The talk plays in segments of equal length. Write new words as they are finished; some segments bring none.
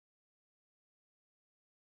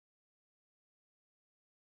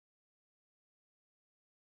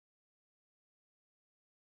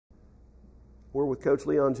We're with Coach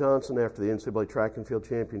Leon Johnson after the NCAA Track and Field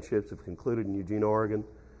Championships have concluded in Eugene, Oregon.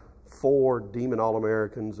 4 Demon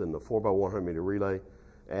All-Americans in the 4x100 meter relay,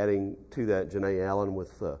 adding to that Janae Allen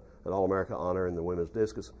with an All-America honor in the women's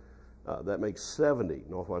discus. That makes 70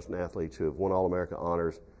 Northwestern athletes who have won All-America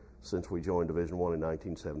honors since we joined Division I in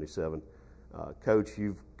 1977. Coach,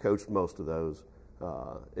 you've coached most of those.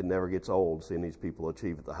 It never gets old seeing these people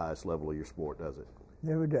achieve at the highest level of your sport, does it?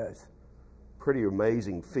 Never does. Pretty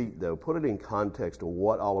amazing feat, though. Put it in context of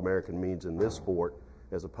what All-American means in this sport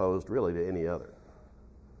as opposed really to any other.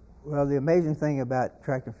 Well, the amazing thing about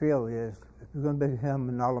track and field is if you're going to become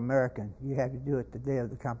an All-American, you have to do it the day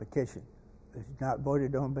of the competition. It's not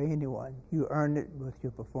voted on by anyone. You earn it with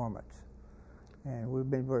your performance. And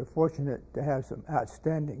we've been very fortunate to have some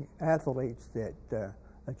outstanding athletes that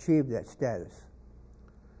achieve that status.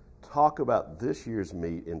 Talk about this year's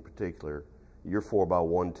meet in particular, your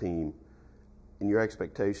 4x1 team, and your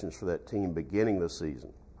expectations for that team beginning the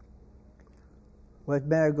season. Well, it's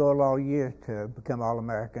been our goal all year to become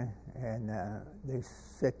All-American, and they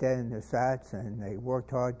set that in their sights, and they worked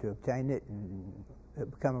hard to obtain it, and it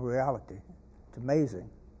became a reality. It's amazing.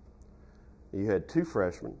 You had 2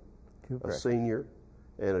 freshmen, a senior,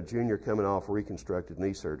 and a junior coming off reconstructed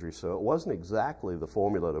knee surgery, so it wasn't exactly the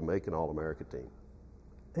formula to make an All-America team.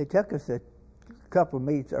 They took us a couple of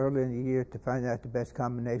meets early in the year to find out the best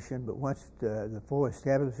combination, but once the 4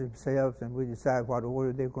 established themselves and we decided what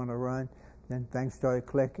order they were going to run, then things started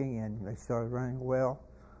clicking and they started running well,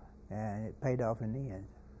 and it paid off in the end.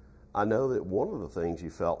 I know that one of the things you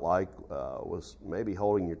felt like was maybe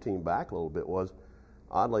holding your team back a little bit was,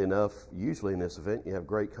 oddly enough, usually in this event you have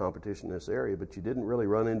great competition in this area, but you didn't really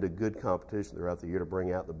run into good competition throughout the year to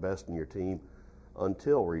bring out the best in your team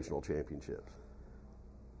until regional championships.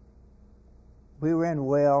 We ran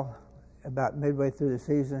well about midway through the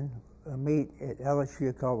season, a meet at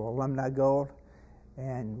LSU called Alumni Gold,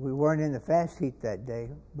 and we weren't in the fast heat that day,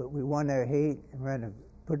 but we won our heat and ran a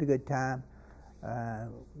pretty good time.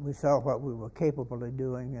 We saw what we were capable of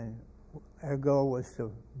doing, and our goal was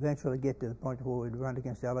to eventually get to the point where we'd run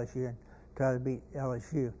against LSU and try to beat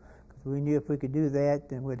LSU. Because we knew if we could do that,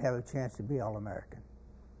 then we'd have a chance to be All-American.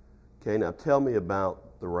 Okay, now tell me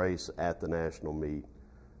about the race at the national meet.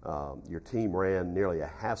 Your team ran nearly a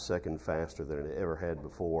half second faster than it ever had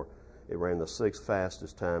before. It ran the 6th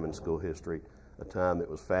fastest time in school history, a time that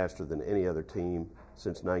was faster than any other team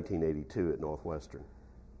since 1982 at Northwestern.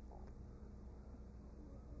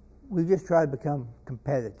 We just tried to become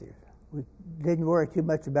competitive. We didn't worry too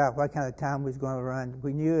much about what kind of time we was going to run.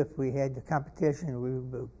 We knew if we had the competition, we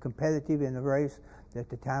would be competitive in the race, that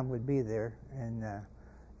the time would be there, and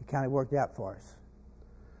it kind of worked out for us.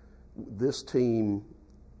 This team,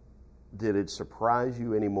 did it surprise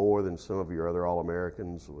you any more than some of your other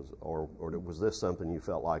All-Americans, or was this something you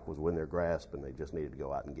felt like was within their grasp and they just needed to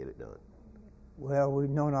go out and get it done? Well, we've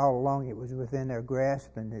known all along it was within their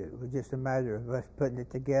grasp, and it was just a matter of us putting it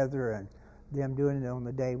together and them doing it on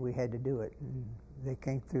the day we had to do it, and they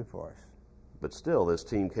came through for us. But still, this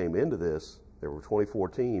team came into this, there were 24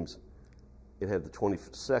 teams, it had the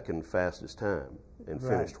 22nd fastest time and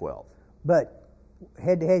finished 12th. But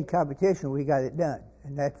head-to-head competition, we got it done,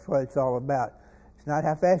 and that's what it's all about. It's not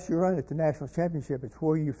how fast you run at the national championship, it's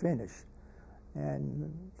where you finish.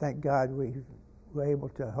 And thank God we were able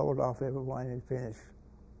to hold off everyone and finish.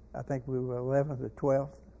 I think we were 11th or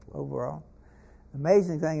 12th overall.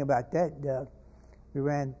 Amazing thing about that, Doug, we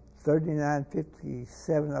ran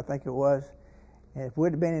 39:57, I think it was, and if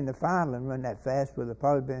we'd have been in the final and run that fast, we'd have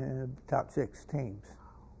probably been in the top 6 teams.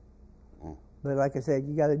 But like I said,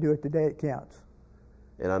 you got to do it the day it counts.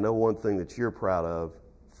 And I know one thing that you're proud of,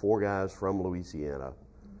 4 guys from Louisiana,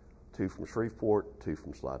 2 from Shreveport, 2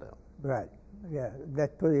 from Slidell. Right, yeah,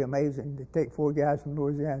 that's pretty amazing to take 4 guys from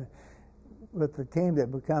Louisiana. With the team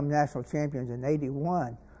that become national champions in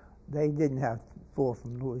 '81, they didn't have 4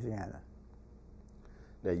 from Louisiana.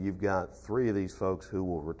 Now you've got 3 of these folks who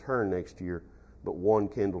will return next year, but one,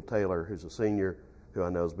 Kendall Taylor, who's a senior, who I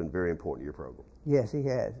know has been very important to your program. Yes, he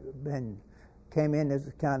has. Came in as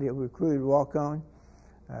a kind of recruited walk-on,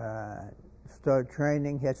 started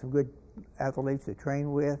training, had some good athletes to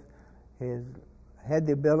train with. Had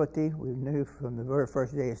the ability, we knew from the very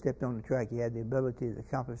first day he stepped on the track, he had the ability to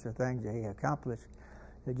accomplish the things that he accomplished.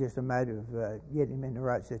 It's just a matter of getting him in the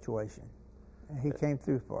right situation. And he came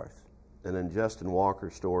through for us. And then Justin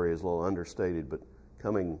Walker's story is a little understated, but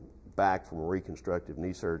coming back from a reconstructive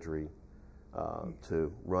knee surgery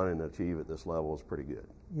to run and achieve at this level is pretty good.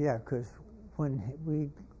 Yeah, because when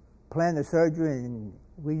we planned the surgery, and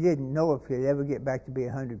we didn't know if he'd ever get back to be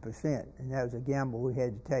 100%, and that was a gamble we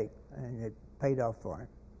had to take, and it paid off for him.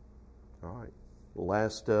 All right.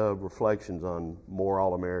 Last reflections on more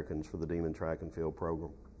All-Americans for the Demon Track and Field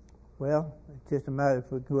program. Well, it's just a matter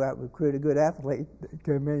if we go out and recruit a good athlete,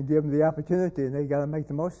 come in and give them the opportunity, and they got to make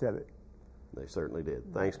the most of it. They certainly did.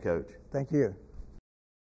 Thanks, Coach. Thank you.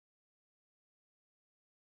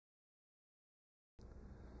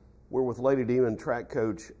 We're with Lady Demon track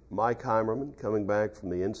coach Mike Heimerman, coming back from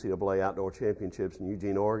the NCAA Outdoor Championships in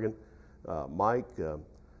Eugene, Oregon. Mike,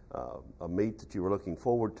 a meet that you were looking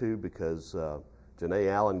forward to because Janae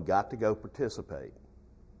Allen got to go participate,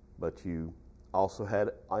 but you also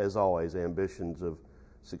had, as always, ambitions of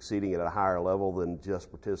succeeding at a higher level than just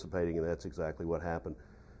participating, and that's exactly what happened.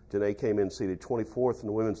 Janae came in seated 24th in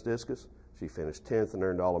the women's discus. She finished 10th and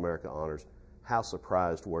earned All-America honors. How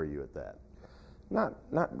surprised were you at that?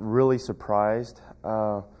 Not really surprised.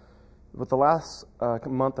 With the last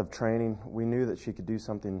month of training, we knew that she could do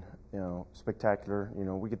something, spectacular.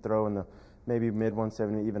 We could throw in the maybe mid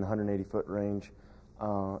 170, even 180 foot range,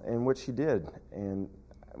 and what she did. And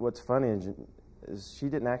what's funny is she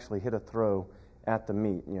didn't actually hit a throw at the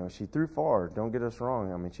meet. She threw far. Don't get us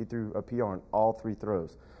wrong. I mean, she threw a PR on all 3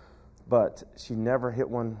 throws, but she never hit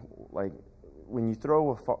one. Like when you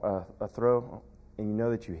throw a throw and you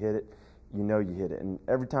know that you hit it, you know you hit it. And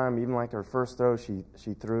every time, even like her first throw, she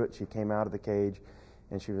threw it. She came out of the cage,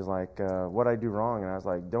 and she was like, "What'd I do wrong?" And I was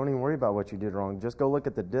like, "Don't even worry about what you did wrong. Just go look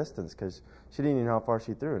at the distance," because she didn't even know how far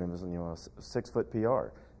she threw it. It was a 6 foot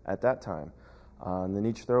PR at that time. And then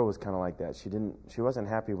each throw was kind of like that. She wasn't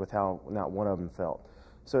happy with how not one of them felt.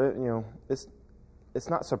 So it's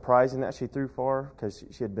not surprising that she threw far because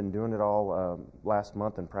she had been doing it all last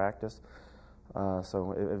month in practice.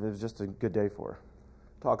 So it was just a good day for her.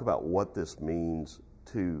 Talk about what this means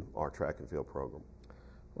to our track and field program.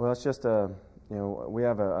 Well, it's just we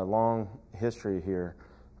have a long history here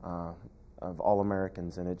of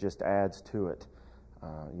All-Americans, and it just adds to it.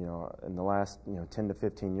 In the last 10 to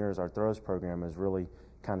 15 years, our throws program has really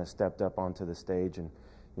kind of stepped up onto the stage, and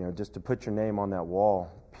just to put your name on that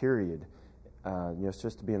wall, period. It's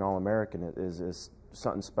just to be an All-American is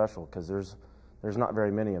something special because there's not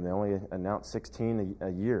very many of them. They only announce 16 a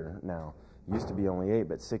year now. It used to be only 8,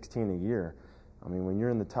 but 16 a year. I mean, when you're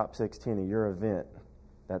in the top 16 of your event,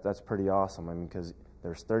 that's pretty awesome. I mean, because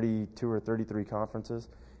there's 32 or 33 conferences.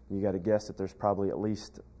 You got to guess that there's probably at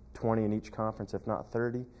least 20 in each conference, if not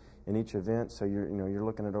 30 in each event. So you're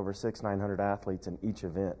looking at over 900 athletes in each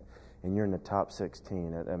event, and you're in the top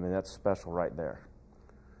 16. I mean, that's special right there.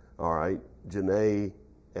 All right, Janae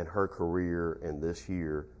and her career and this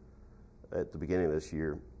year, at the beginning of this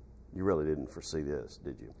year, you really didn't foresee this,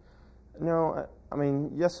 did you? No, I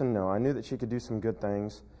mean, yes and no. I knew that she could do some good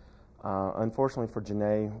things. Unfortunately for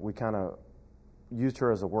Janae, we kind of used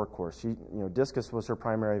her as a workhorse. She, discus was her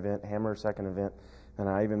primary event, hammer her second event, and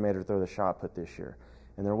I even made her throw the shot put this year.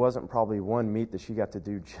 And there wasn't probably one meet that she got to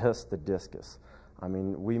do just the discus. I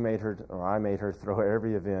mean, I made her throw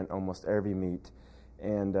every event, almost every meet.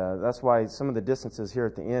 And that's why some of the distances here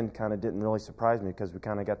at the end kind of didn't really surprise me because we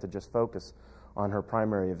kind of got to just focus on her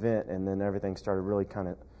primary event, and then everything started really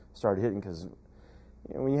started hitting because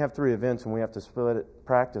when you have 3 events and we have to split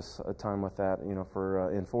practice a time with that,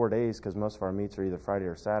 for in 4 days because most of our meets are either Friday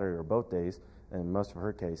or Saturday or both days in most of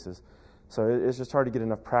her cases. So it's just hard to get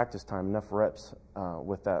enough practice time, enough reps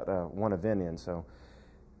with that one event in. So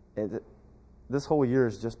this whole year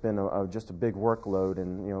has just been just a big workload,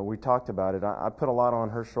 and we talked about it. I put a lot on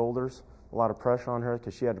her shoulders, a lot of pressure on her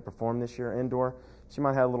because she had to perform this year. Indoor, she might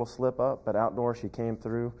have had a little slip up, but outdoor she came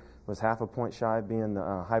through. Was half a point shy of being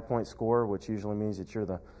the high point scorer, which usually means that you're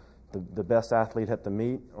the best athlete at the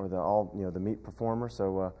meet or the meet performer.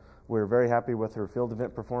 So we're very happy with her field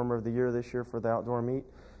event performer of the year this year for the outdoor meet.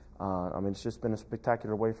 I mean, it's just been a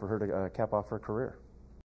spectacular way for her to cap off her career.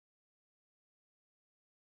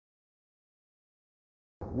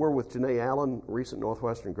 We're with Janae Allen, recent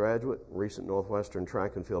Northwestern graduate, recent Northwestern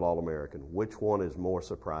track and field All-American. Which one is more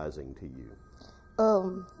surprising to you?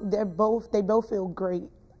 They both feel great.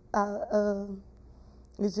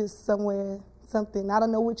 It's just something. I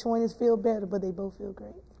don't know which one is feel better, but they both feel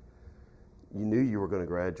great. You knew you were going to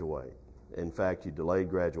graduate. In fact, you delayed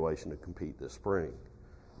graduation to compete this spring.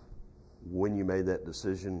 When you made that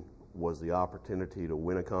decision, was the opportunity to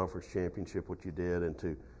win a conference championship, what you did, and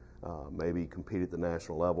to maybe compete at the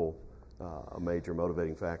national level a major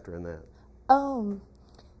motivating factor in that?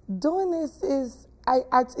 Doing this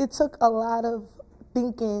it took a lot of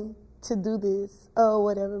thinking to do this or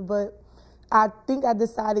whatever, but I think I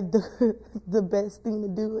decided the best thing to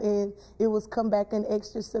do, and it was come back an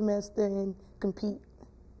extra semester and compete.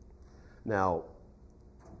 Now,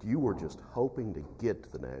 you were just hoping to get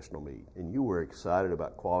to the national meet, and you were excited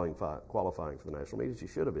about qualifying for the national meet, as you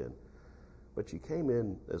should have been. but you came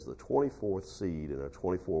in as the 24th seed in a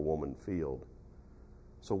 24-woman field.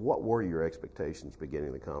 So what were your expectations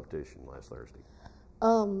beginning the competition last Thursday?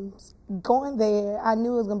 Going there, I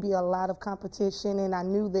knew it was going to be a lot of competition, and I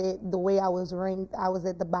knew that the way I was ranked, I was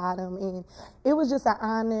at the bottom, and it was just an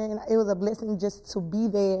honor, and it was a blessing just to be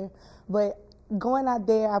there. But going out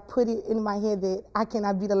there, I put it in my head that I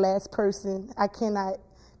cannot be the last person. I cannot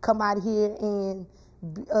come out here and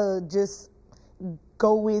just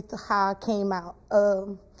go with how I came out.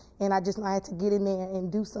 And I just know I had to get in there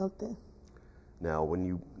and do something. Now, when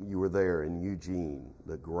you were there in Eugene,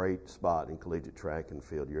 the great spot in collegiate track and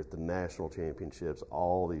field, you're at the national championships.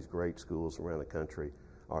 All these great schools around the country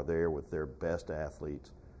are there with their best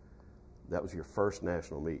athletes. That was your first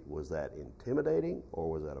national meet. Was that intimidating, or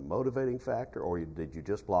was that a motivating factor, or did you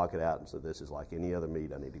just block it out and say, this is like any other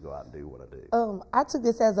meet, I need to go out and do what I do? I took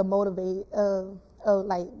this as a motivate.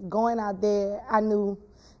 Like going out there, I knew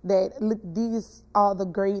that these are the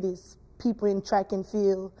greatest people in track and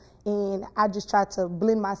field, and I just tried to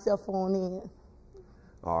blend myself on in.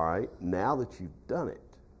 All right, now that you've done it,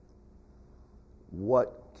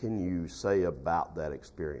 what can you say about that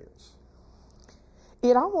experience?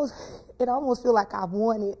 It almost feel like I've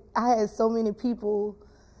won it. I had so many people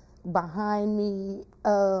behind me.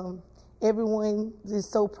 Everyone is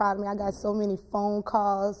so proud of me. I got so many phone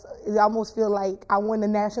calls. It almost feel like I won the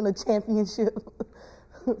national championship.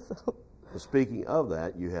 So. Well, speaking of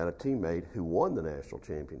that, you had a teammate who won the national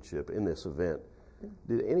championship in this event.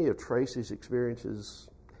 Did any of Tracy's experiences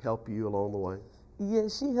help you along the way? Yeah,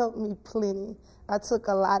 she helped me plenty. I took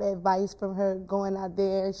a lot of advice from her going out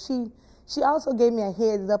there. She also gave me a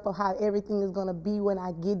heads up of how everything is going to be when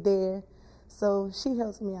I get there. So she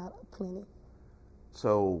helps me out plenty.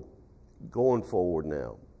 So going forward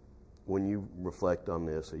now, when you reflect on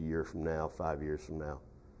this a year from now, 5 years from now,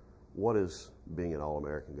 what is being an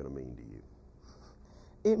All-American going to mean to you?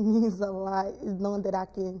 It means a lot. It's knowing that I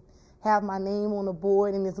can have my name on the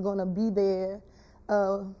board and it's going to be there.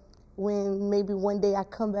 When maybe one day I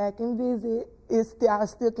come back and visit, I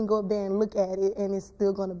still can go up there and look at it, and it's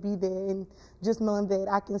still going to be there. And just knowing that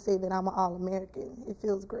I can say that I'm an All-American, it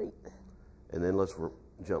feels great. And then let's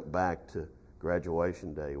jump back to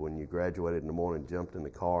graduation day. When you graduated in the morning, jumped in the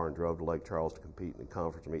car and drove to Lake Charles to compete in the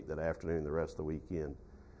conference meet that afternoon and the rest of the weekend.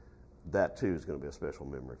 That, too, is going to be a special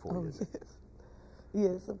memory for you, isn't it?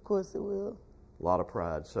 Yes, of course it will. A lot of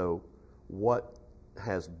pride. So what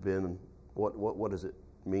does it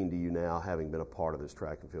mean to you now, having been a part of this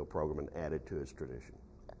track and field program and added to its tradition?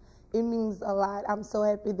 It means a lot. I'm so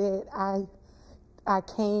happy that I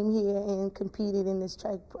came here and competed in this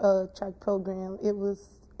track program. It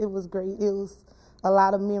was great. It was a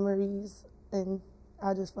lot of memories, and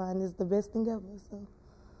I just find it's the best thing ever. So.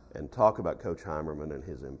 And talk about Coach Heimerman and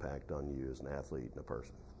his impact on you as an athlete and a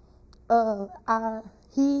person.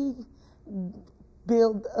 He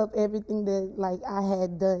built up everything that I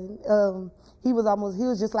had done. He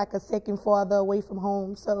was just like a second father away from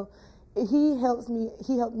home. So he helped me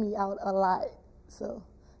out a lot. So,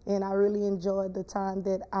 and I really enjoyed the time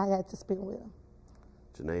that I had to spend with him.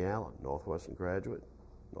 Janae Allen, Northwestern graduate,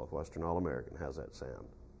 Northwestern All-American. How's that sound?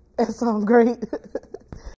 That sounds great.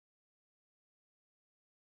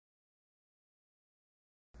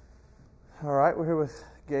 All right, we're here with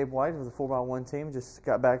Gabe White of the 4x1 team. Just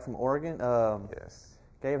got back from Oregon. Yes.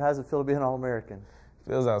 Gabe, how's it feel to be an All-American?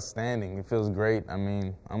 Feels outstanding. It feels great. I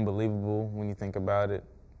mean, unbelievable when you think about it.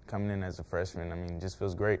 Coming in as a freshman, I mean, it just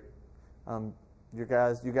feels great. You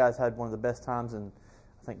guys had one of the best times in,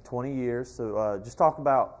 I think, 20 years. So just talk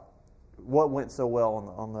about what went so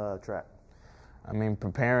well on the track. I mean,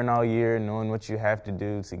 preparing all year, knowing what you have to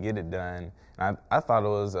do to get it done. I thought it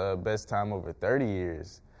was best time over 30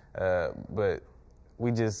 years. But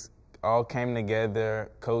we just all came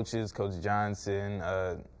together, coaches, Coach Johnson,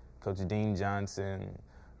 Coach Dean Johnson,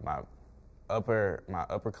 my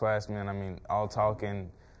upperclassmen, I mean, all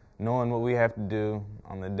talking, knowing what we have to do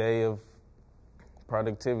on the day of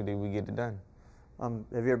productivity, we get it done. Have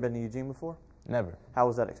you ever been to Eugene before? Never. How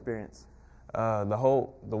was that experience?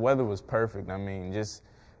 The weather was perfect. I mean, just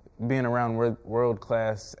being around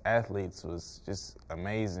world-class athletes was just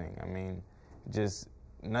amazing. I mean, just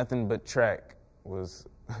nothing but track was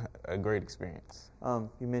a great experience.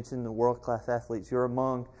 You mentioned the world-class athletes. You're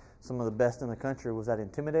among some of the best in the country. Was that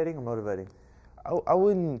intimidating or motivating? I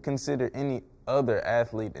wouldn't consider any other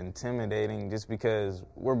athlete intimidating just because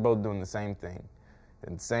we're both doing the same thing.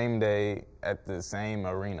 The same day at the same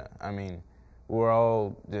arena. I mean, we're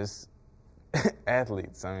all just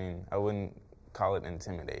athletes. I mean, I wouldn't call it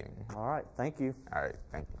intimidating. All right, thank you. All right,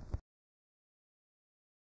 thank you.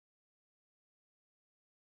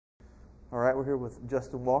 All right, we're here with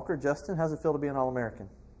Justin Walker. Justin, how's it feel to be an All-American?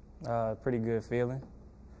 Pretty good feeling.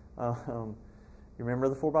 You remember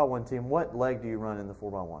the 4x1 team. What leg do you run in the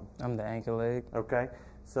 4x1? I'm the anchor leg. Okay,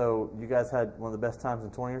 so you guys had one of the best times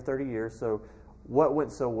in 20 or 30 years. So what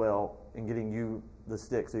went so well in getting you the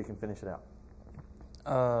stick so you can finish it out?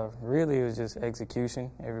 Really, it was just execution.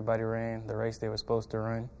 Everybody ran the race they were supposed to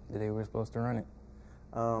run. They were supposed to run it.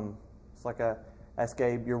 It's like I asked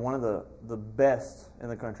Gabe, you're one of the best in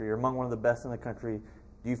the country. You're among one of the best in the country.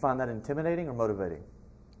 Do you find that intimidating or motivating?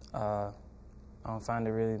 I don't find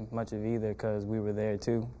it really much of either because we were there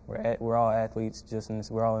too. We're all athletes,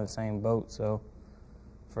 we're all in the same boat. So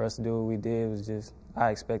for us to do what we did was just, I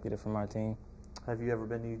expected it from our team. Have you ever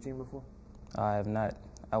been to Eugene before? I have not.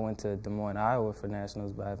 I went to Des Moines, Iowa for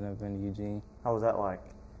nationals, but I've never been to Eugene. How was that like?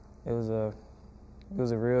 It was a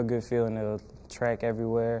real good feeling to track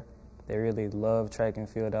everywhere. They really love track and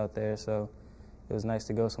field out there, so it was nice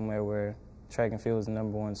to go somewhere where track and field was the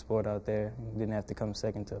 #1 sport out there. You didn't have to come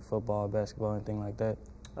second to football, basketball, anything like that.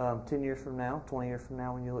 10 years from now, 20 years from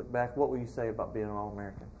now, when you look back, what will you say about being an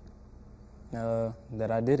All-American?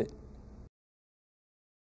 That I did it.